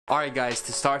Alright guys,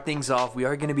 to start things off, we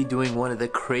are going to be doing one of the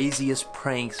craziest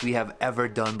pranks we have ever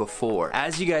done before.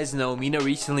 As you guys know, Mina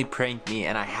recently pranked me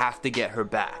and I have to get her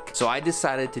back. So I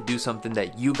decided to do something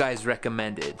that you guys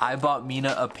recommended. I bought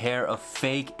Mina a pair of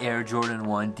fake Air Jordan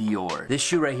 1 Dior. This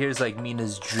shoe right here is like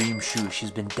Mina's dream shoe.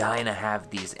 She's been dying to have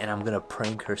these and I'm going to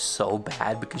prank her so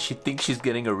bad because she thinks she's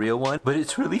getting a real one, but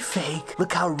it's really fake.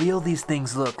 Look how real these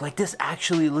things look. Like this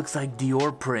actually looks like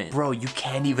Dior print. Bro, you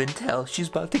can't even tell. She's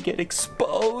about to get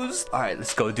exposed. Alright,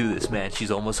 let's go do this, man. She's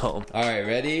almost home. Alright,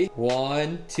 ready?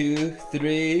 1, 2,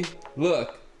 3,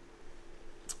 look.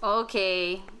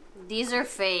 Okay, these are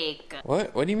fake.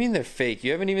 What? What do you mean they're fake?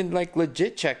 You haven't even like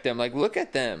legit checked them. Like, look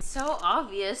at them. So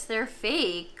obvious they're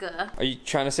fake. Are you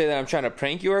trying to say that I'm trying to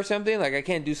prank you or something? Like I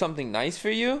can't do something nice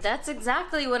for you? That's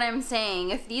exactly what I'm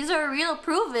saying. If these are real,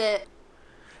 prove it.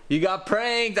 You got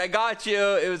pranked. I got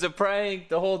you. It was a prank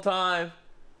the whole time.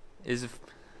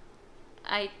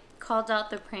 I called out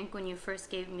the prank when you first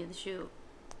gave me the shoe.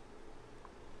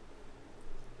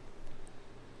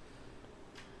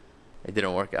 It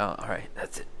didn't work out. Alright,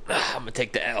 that's it. I'm gonna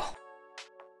take the L.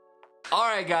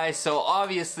 Alright guys, so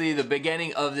obviously the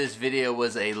beginning of this video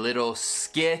was a little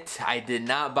skit. I did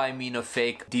not buy Mina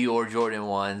fake Dior Jordan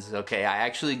 1s, okay? I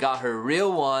actually got her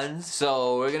real ones.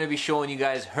 So we're gonna be showing you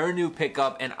guys her new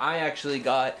pickup, and I actually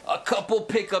got a couple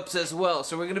pickups as well.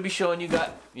 So we're gonna be showing you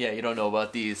guys, yeah, you don't know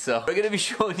about these. So we're gonna be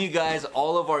showing you guys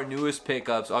all of our newest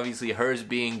pickups, obviously hers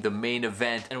being the main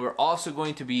event. And we're also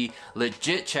going to be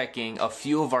legit checking a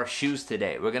few of our shoes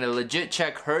today. We're gonna legit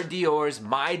check her Dior's,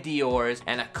 my Dior's,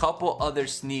 and a couple other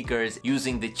sneakers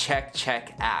using the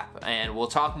Check app. And we'll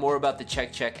talk more about the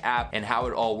Check app and how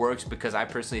it all works because I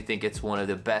personally think it's one of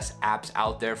the best apps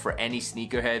out there for any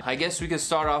sneakerhead. I guess we could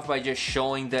start off by just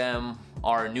showing them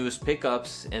our newest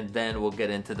pickups and then we'll get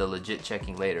into the legit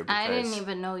checking later. I didn't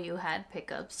even know you had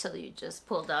pickups till you just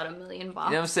pulled out a million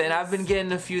boxes. You know what I'm saying? I've been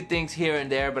getting a few things here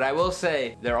and there, but I will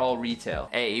say they're all retail.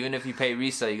 Hey, even if you pay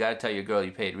resale, you gotta tell your girl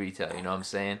you paid retail, you know what I'm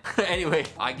saying? Anyway,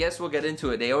 I guess we'll get into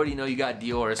it. They already know you got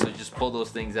Dior, so just pull those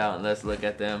things out and let's look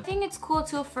at them. I think it's cool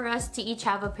too for us to each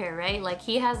have a pair, right? Like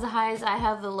he has the highs, I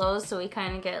have the lows, so we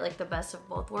kind of get like the best of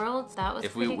both worlds. That was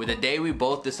pretty cool. The day we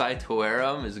both decide to wear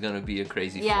them is gonna be a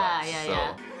crazy flex.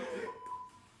 Yeah.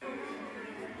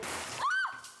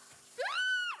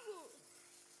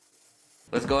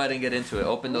 Let's go ahead and get into it.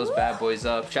 Open those bad boys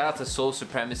up. Shout out to Soul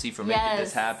Supremacy for making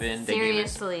this happen. They gave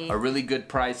us a really good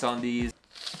price on these.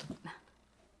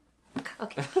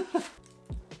 Okay.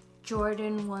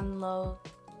 Jordan 1 low.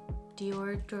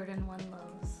 Dior Jordan 1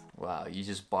 lows. Wow, you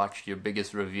just botched your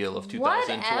biggest reveal of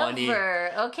 2020.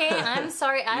 Whatever. Okay, I'm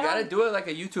sorry. You gotta do it like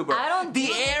a YouTuber. I don't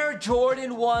The Air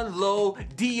Jordan 1 Low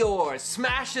Dior.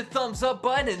 Smash the thumbs up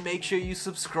button and make sure you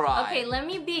subscribe. Okay, let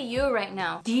me be you right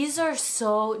now. These are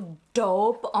so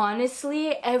dope.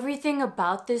 Honestly, everything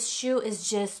about this shoe is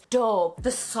just dope.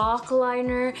 The sock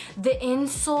liner, the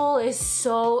insole is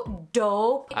so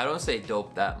dope. I don't say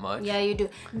dope that much. Yeah, you do.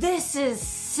 This is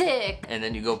sick. And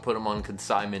then you go put them on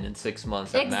consignment in 6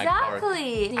 months at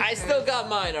Exactly. I still got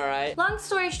mine, alright? Long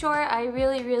story short, I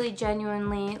really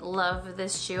genuinely love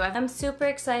this shoe. I'm super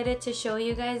excited to show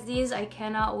you guys these. I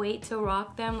cannot wait to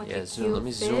rock them with the cute let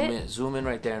me fit. zoom in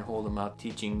right there and hold them out,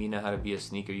 teaching Mina how to be a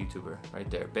sneaker YouTuber. Right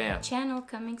there, bam. Channel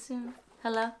coming soon.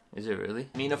 Hello. Is it really?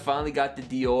 Mina finally got the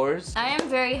Dior's. I am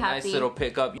very happy. Nice little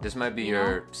pickup. This might be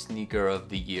your sneaker of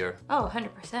the year. Oh,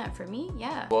 100% for me,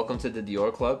 yeah. Welcome to the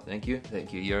Dior Club. Thank you.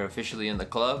 Thank you. You're officially in the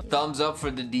club. Thumbs up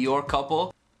for the Dior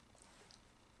couple.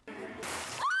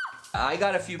 I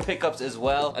got a few pickups as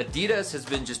well. Adidas has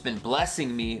just been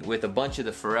blessing me with a bunch of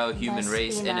the Pharrell Human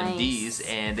Race NMDs,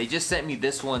 and they just sent me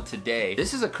this one today.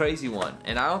 This is a crazy one,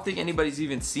 and I don't think anybody's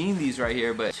even seen these right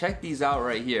here, but check these out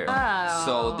right here. Oh.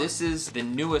 So this is the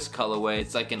newest colorway.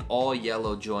 It's like an all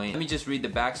yellow joint. Let me just read the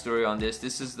backstory on this.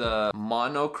 This is the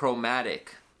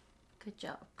monochromatic. Good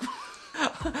job.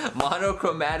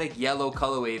 Monochromatic yellow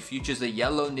colorway. It features a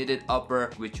yellow knitted upper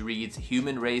which reads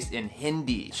Human Race in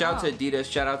Hindi. Shout out to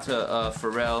Adidas, shout out to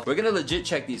Pharrell. We're gonna legit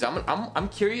check these. I'm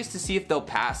curious to see if they'll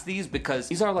pass these because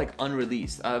these are like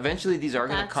unreleased. Eventually these are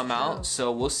gonna come out,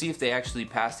 so we'll see if they actually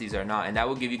pass these or not, and that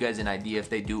will give you guys an idea if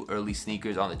they do early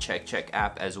sneakers on the Check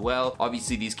app as well.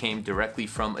 Obviously these came directly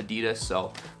from Adidas,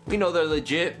 so we know they're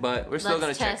legit, but we're still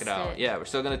gonna check it out. Yeah, we're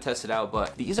still gonna test it out,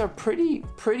 but these are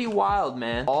pretty wild,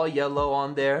 man. All yellow yellow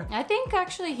on there. I think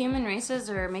actually human races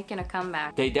are making a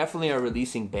comeback. They definitely are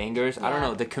releasing bangers. I don't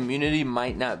know, the community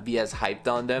might not be as hyped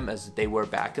on them as they were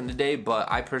back in the day,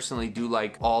 but I personally do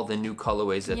like all the new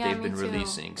colorways that they've been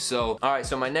releasing. So, alright,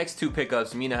 so my next two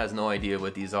pickups, Mina has no idea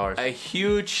what these are. A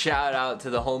huge shout out to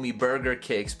the homie Burger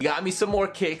Kicks. He got me some more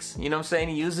kicks, you know what I'm saying?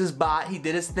 He used his bot, he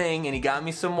did his thing, and he got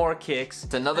me some more kicks.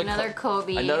 It's another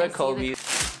Kobe. Another Kobe.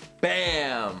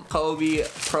 Bam! Kobe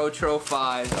Protro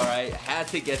 5. Alright, had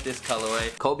to get this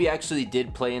colorway. Kobe actually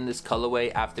did play in this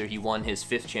colorway after he won his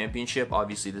 5th championship.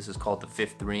 Obviously, this is called the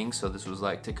 5th ring, so this was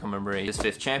like to commemorate his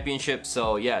 5th championship.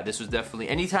 So yeah, this was definitely,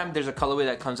 anytime there's a colorway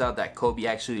that comes out that Kobe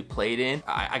actually played in,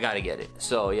 I gotta get it.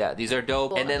 So yeah, these are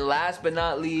dope. And then last but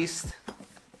not least,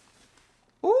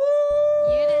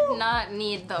 you did not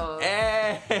need those.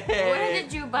 Hey. Where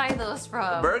did you buy those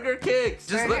from? Burger Kicks.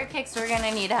 Burger Kicks, we're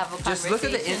gonna need to have a conversation. Just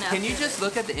look at the can you just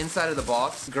look at the inside of the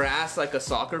box? Grass like a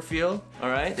soccer field.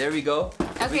 Alright, there we go.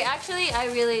 Okay, actually I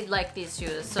really like these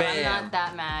shoes, so I'm not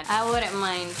that mad. I wouldn't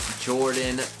mind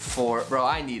Jordan 4. Bro,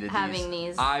 I needed having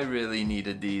these. I really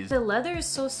needed these. The leather is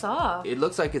so soft. It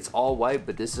looks like it's all white,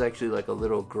 but this is actually like a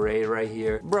little gray right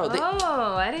here. Bro,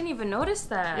 I didn't even notice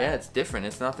that. Yeah, it's different.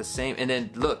 It's not the same. And then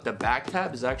look, the back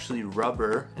tab is actually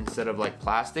rubber instead of like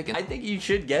plastic. And I think you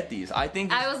should get these. I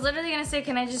was literally gonna say,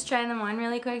 can I just try them on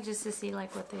really quick just to see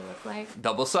like what they look like?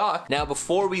 Double sock. Now,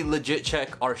 before we legit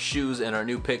check our shoes and our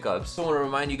new pickups, I want to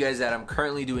remind you guys that I'm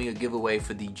currently doing a giveaway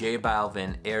for the J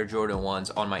Balvin Air Jordan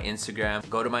 1s on my Instagram.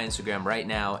 Go to my Instagram right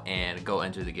now and go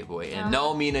enter the giveaway. And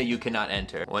no, Mina, you cannot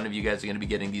enter. One of you guys are gonna be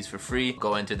getting these for free.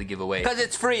 Go enter the giveaway because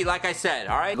it's free, like I said.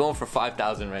 All right, going for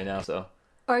 5,000 right now. So,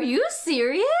 are you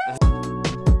serious?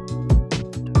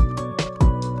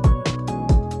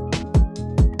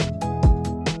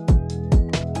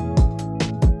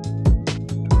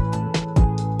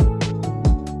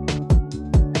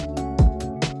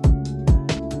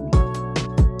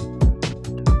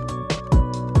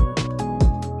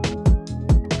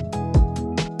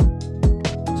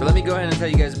 So let me go ahead and tell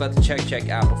you guys about the Check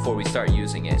app before we start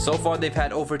using it. So far, they've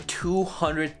had over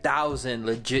 200,000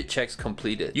 legit checks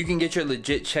completed. You can get your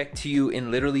legit check to you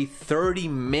in literally 30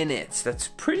 minutes. That's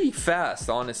pretty fast,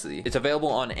 honestly. It's available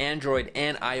on Android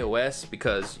and iOS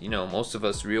because, you know, most of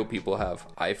us real people have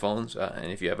iPhones.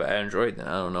 And if you have an Android, then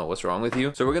I don't know what's wrong with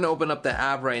you. So we're gonna open up the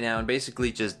app right now and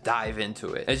basically just dive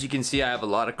into it. As you can see, I have a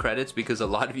lot of credits because a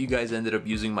lot of you guys ended up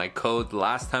using my code the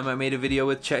last time I made a video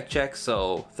with Check,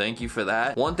 so thank you for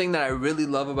that. One thing that I really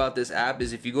love about this app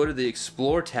is if you go to the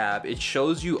Explore tab, it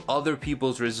shows you other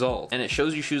people's results. And it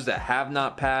shows you shoes that have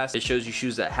not passed. It shows you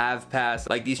shoes that have passed,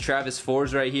 like these Travis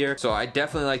 4s right here. So I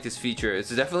definitely like this feature.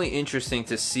 It's definitely interesting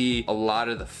to see a lot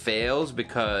of the fails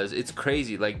because it's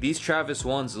crazy. Like these Travis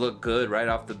 1s look good right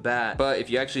off the bat, but if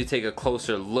you actually take a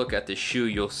closer look at the shoe,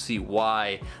 you'll see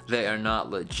why they are not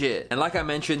legit. And like I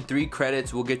mentioned, 3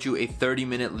 credits will get you a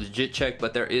 30-minute legit check,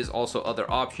 but there is also other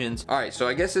options. All right, so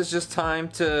I guess it's just time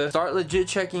to start legit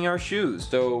checking our shoes.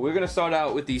 So we're gonna start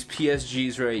out with these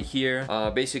PSGs right here.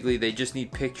 Basically, they just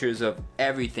need pictures of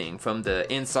everything from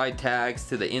the inside tags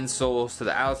to the insoles to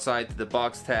the outside to the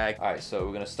box tag. All right, so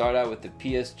we're gonna start out with the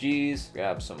PSGs.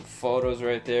 Grab some photos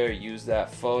right there, use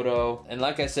that photo. And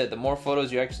like I said, the more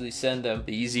photos you actually send them,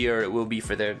 the easier it will be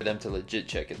for them to legit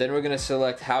check it. Then we're gonna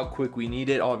select how quick we need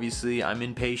it. Obviously, I'm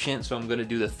impatient, so I'm gonna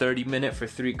do the 30-minute for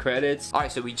 3 credits. All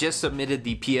right, so we just submitted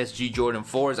the PSG Jordan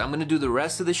 4s. I'm gonna do the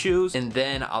rest of the shoes and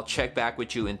then I'll check back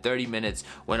with you in 30 minutes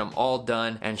when I'm all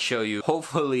done and show you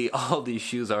hopefully all these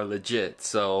shoes are legit.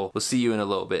 So we'll see you in a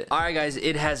little bit. All right guys,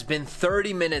 it has been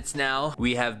 30 minutes now.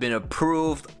 We have been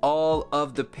approved. All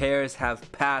of the pairs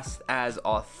have passed as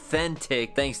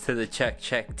authentic thanks to the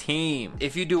Check team.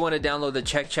 If you do want to download the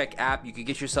Check app, you can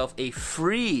get yourself a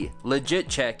free legit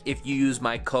check if you use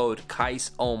my code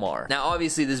QIASOMAR. Now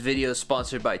obviously this video is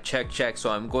sponsored by Check, so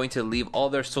I'm going to leave all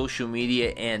their social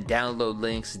media and download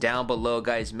links down below.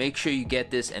 Guys, make sure you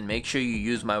get this and make sure you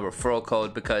use my referral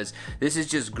code because this is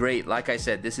just great. Like I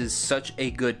said, this is such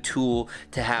a good tool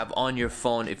to have on your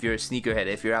phone if you're a sneakerhead.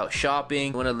 If you're out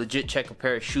shopping, you want to legit check a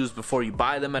pair of shoes before you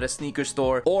buy them at a sneaker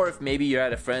store, or if maybe you're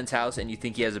at a friend's house and you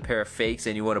think he has a pair of fakes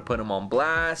and you want to put them on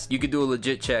blast, you can do a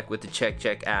legit check with the Check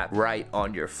app right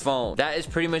on your phone. That is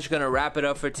pretty much gonna wrap it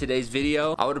up for today's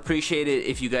video. I would appreciate it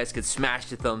if you guys could smash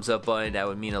the thumbs up button. That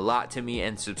would mean a lot to me,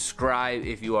 and subscribe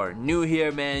if you are new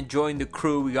here, man. Join the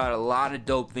crew. We got a lot of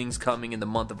dope things coming in the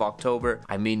month of October.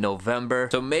 I mean November.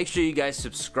 So make sure you guys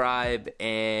subscribe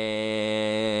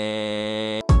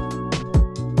and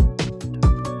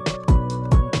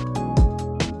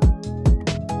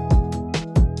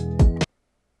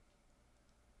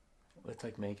let's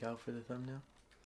like make out for the thumbnail.